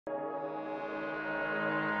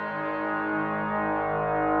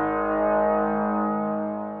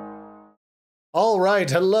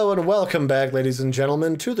Alright, hello and welcome back, ladies and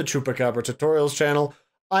gentlemen, to the Chupacabra Tutorials channel.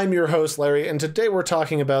 I'm your host, Larry, and today we're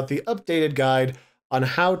talking about the updated guide on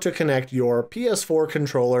how to connect your PS4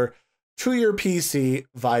 controller to your PC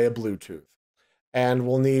via Bluetooth. And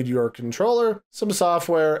we'll need your controller, some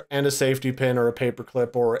software, and a safety pin or a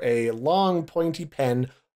paperclip or a long pointy pen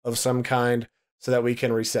of some kind so that we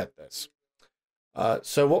can reset this.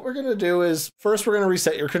 So what we're going to do is, first we're going to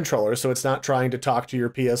reset your controller so it's not trying to talk to your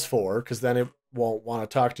PS4, because then it won't want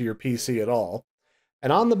to talk to your PC at all.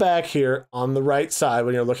 And on the back here, on the right side,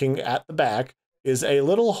 when you're looking at the back, is a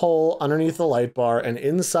little hole underneath the light bar, and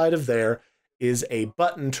inside of there is a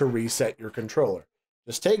button to reset your controller.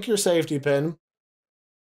 Just take your safety pin,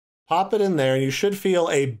 pop it in there, and you should feel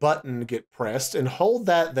a button get pressed, and hold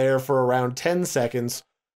that there for around 10 seconds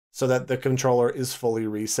so that the controller is fully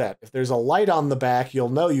reset. If there's a light on the back, you'll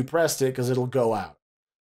know you pressed it because it'll go out.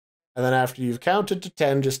 And then after you've counted to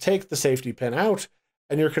 10, just take the safety pin out,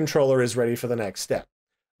 and your controller is ready for the next step.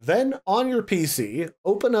 Then on your PC,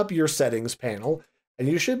 open up your settings panel, and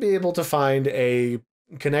you should be able to find a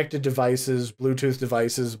connected devices, Bluetooth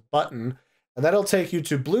devices button, and that'll take you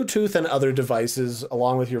to Bluetooth and other devices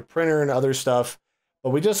along with your printer and other stuff.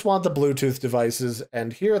 But we just want the Bluetooth devices,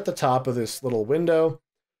 and here at the top of this little window,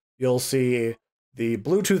 you'll see the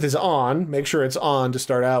Bluetooth is on. Make sure it's on to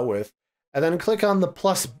start out with, and then click on the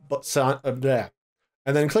plus symbol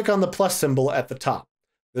at the top.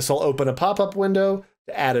 This will open a pop-up window.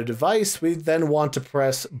 To add a device, we then want to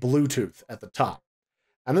press Bluetooth at the top.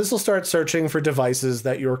 And this will start searching for devices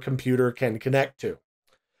that your computer can connect to.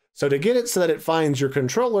 So to get it so that it finds your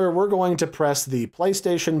controller, we're going to press the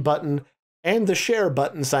PlayStation button and the share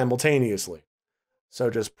button simultaneously. So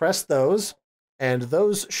just press those, and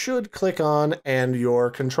those should click on, and your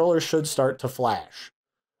controller should start to flash.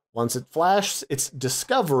 Once it flashes, it's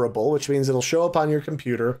discoverable, which means it'll show up on your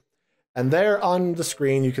computer. And there on the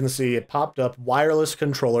screen, you can see it popped up wireless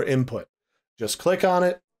controller input. Just click on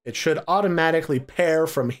it. It should automatically pair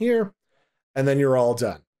from here, and then you're all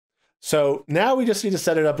done. So now we just need to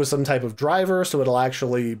set it up with some type of driver so it'll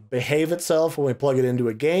actually behave itself when we plug it into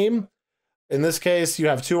a game. In this case, you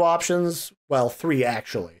have two options. Well, three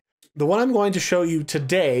actually. The one I'm going to show you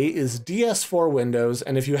today is DS4 Windows,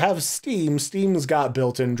 and if you have Steam, Steam's got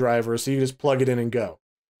built-in drivers, so you just plug it in and go.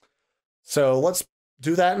 So let's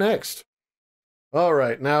do that next. All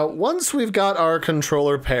right, now once we've got our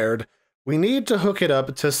controller paired, we need to hook it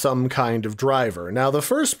up to some kind of driver. Now the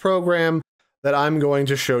first program that I'm going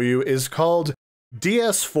to show you is called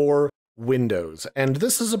DS4 Windows, and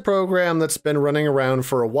this is a program that's been running around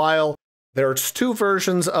for a while. There's two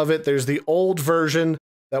versions of it. There's the old version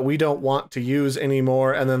that we don't want to use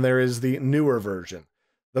anymore, and then there is the newer version.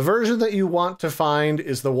 The version that you want to find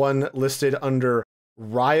is the one listed under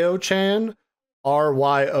Ryo-chan,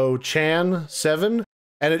 RYO-chan 7,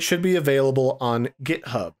 and it should be available on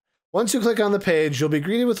GitHub. Once you click on the page, you'll be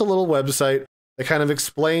greeted with a little website that kind of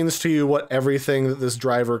explains to you what everything that this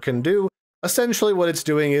driver can do. Essentially what it's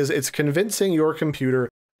doing is it's convincing your computer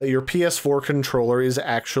that your PS4 controller is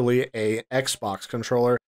actually a Xbox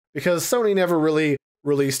controller, because Sony never really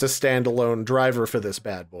released a standalone driver for this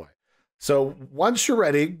bad boy. So once you're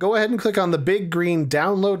ready, go ahead and click on the big green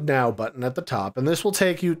Download Now button at the top, and this will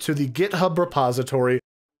take you to the GitHub repository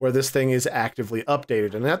where this thing is actively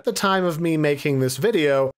updated. And at the time of me making this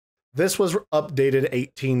video, this was updated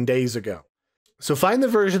 18 days ago. So find the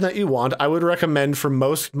version that you want. I would recommend for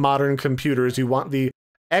most modern computers, you want the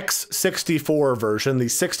X64 version, the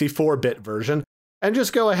 64-bit version, and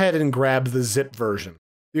just go ahead and grab the zip version.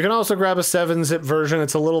 You can also grab a 7-zip version.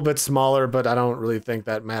 It's a little bit smaller, but I don't really think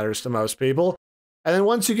that matters to most people. And then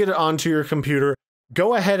once you get it onto your computer,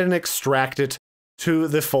 go ahead and extract it to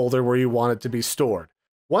the folder where you want it to be stored.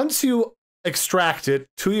 Once you extract it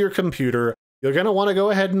to your computer, you're going to want to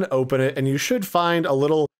go ahead and open it, and you should find a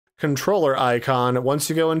little controller icon once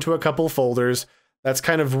you go into a couple folders that's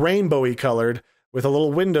kind of rainbowy colored with a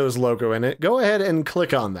little Windows logo in it. Go ahead and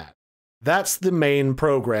click on that. That's the main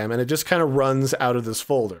program, and it just kind of runs out of this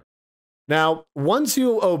folder. Now, once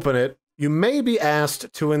you open it, you may be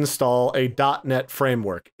asked to install a .NET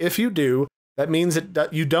framework. If you do, that means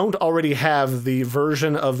that you don't already have the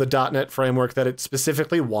version of the .NET framework that it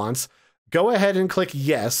specifically wants. Go ahead and click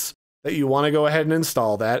yes, that you want to go ahead and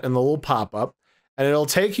install that in the little pop-up, and it'll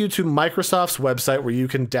take you to Microsoft's website where you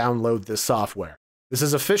can download this software. This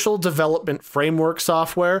is official development framework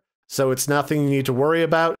software, so it's nothing you need to worry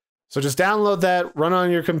about. So just download that, run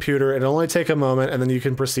on your computer, it'll only take a moment, and then you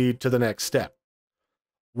can proceed to the next step.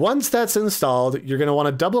 Once that's installed, you're going to want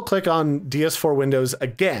to double-click on DS4 Windows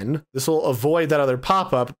again. This will avoid that other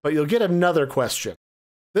pop-up, but you'll get another question.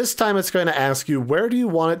 This time it's going to ask you, where do you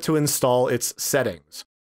want it to install its settings?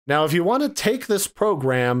 Now, if you want to take this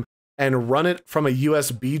program and run it from a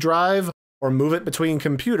USB drive or move it between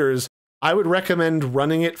computers, I would recommend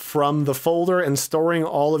running it from the folder and storing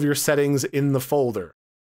all of your settings in the folder.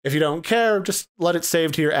 If you don't care, just let it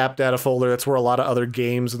save to your app data folder. That's where a lot of other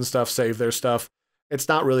games and stuff save their stuff. It's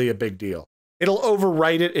not really a big deal. It'll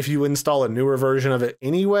overwrite it if you install a newer version of it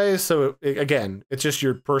anyway, so again, it's just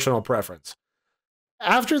your personal preference.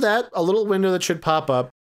 After that, a little window that should pop up,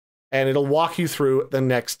 and it'll walk you through the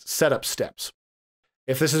next setup steps.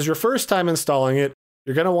 If this is your first time installing it,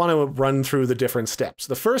 you're going to want to run through the different steps.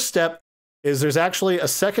 The first step is there's actually a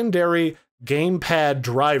secondary gamepad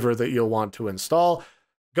driver that you'll want to install.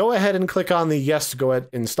 Go ahead and click on the yes, go ahead,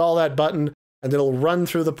 install that button, and it'll run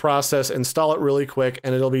through the process, install it really quick,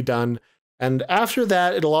 and it'll be done. And after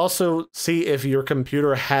that, it'll also see if your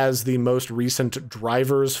computer has the most recent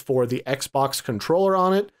drivers for the Xbox controller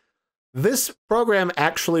on it. This program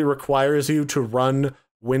actually requires you to run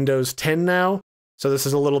Windows 10 now. So this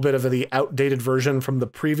is a little bit of the outdated version from the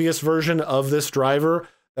previous version of this driver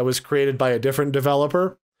that was created by a different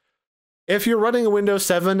developer. If you're running a Windows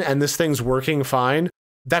 7 and this thing's working fine,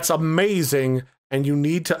 that's amazing, and you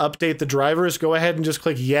need to update the drivers, go ahead and just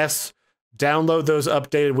click yes, download those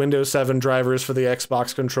updated Windows 7 drivers for the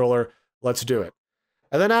Xbox controller. Let's do it.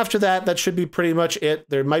 And then after that, that should be pretty much it.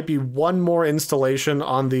 There might be one more installation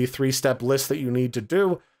on the 3-step list that you need to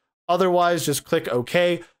do. Otherwise, just click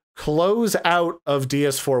OK, close out of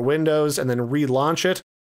DS4 Windows, and then relaunch it.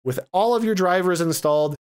 With all of your drivers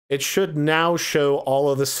installed, it should now show all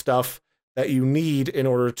of the stuff that you need in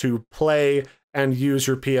order to play and use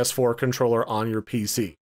your PS4 controller on your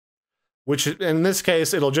PC. Which, in this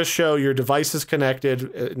case, it'll just show your devices connected,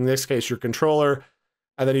 in this case, your controller,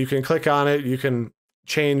 and then you can click on it. You can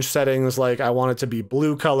change settings like I want it to be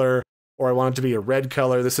blue color, or I want it to be a red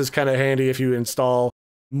color. This is kind of handy if you install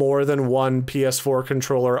more than one PS4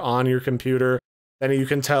 controller on your computer. Then you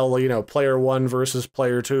can tell, you know, player 1 versus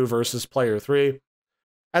player 2 versus player 3.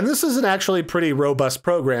 And this is an actually pretty robust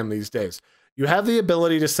program these days. You have the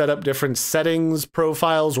ability to set up different settings,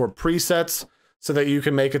 profiles, or presets so that you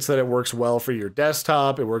can make it so that it works well for your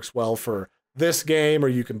desktop, it works well for this game, or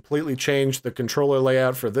you completely change the controller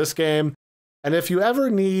layout for this game. And if you ever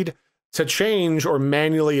need to change or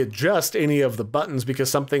manually adjust any of the buttons because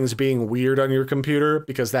something's being weird on your computer,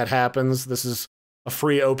 because that happens, this is a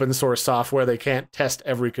free open source software, they can't test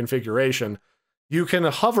every configuration, you can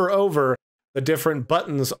hover over the different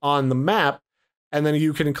buttons on the map, and then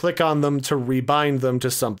you can click on them to rebind them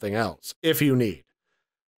to something else, if you need.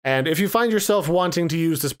 And if you find yourself wanting to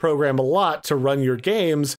use this program a lot to run your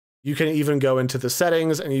games, you can even go into the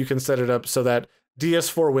settings and you can set it up so that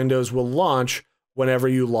DS4 Windows will launch whenever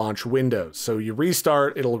you launch Windows. So you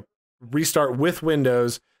restart, it'll restart with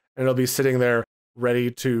Windows, and it'll be sitting there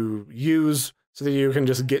ready to use so that you can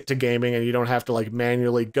just get to gaming and you don't have to like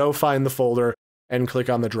manually go find the folder and click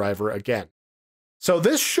on the driver again. So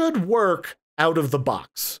this should work out of the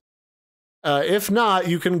box. If not,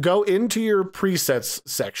 you can go into your presets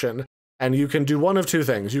section and you can do one of two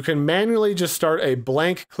things. You can manually just start a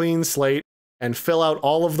blank clean slate and fill out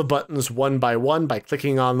all of the buttons one by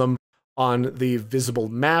clicking on them on the visible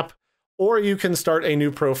map, or you can start a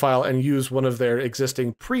new profile and use one of their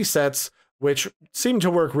existing presets, which seem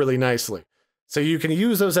to work really nicely. So you can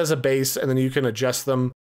use those as a base, and then you can adjust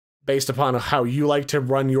them based upon how you like to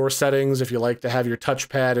run your settings. If you like to have your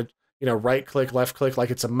touchpad, you know, right click, left click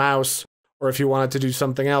like it's a mouse, or if you want it to do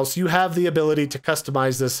something else, you have the ability to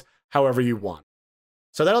customize this however you want.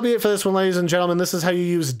 So that'll be it for this one, ladies and gentlemen. This is how you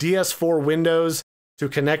use DS4 Windows to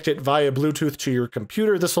connect it via Bluetooth to your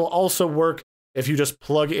computer. This will also work if you just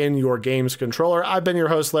plug in your game's controller. I've been your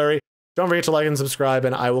host, Larry. Don't forget to like and subscribe,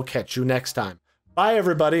 and I will catch you next time. Bye,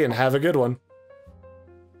 everybody, and have a good one.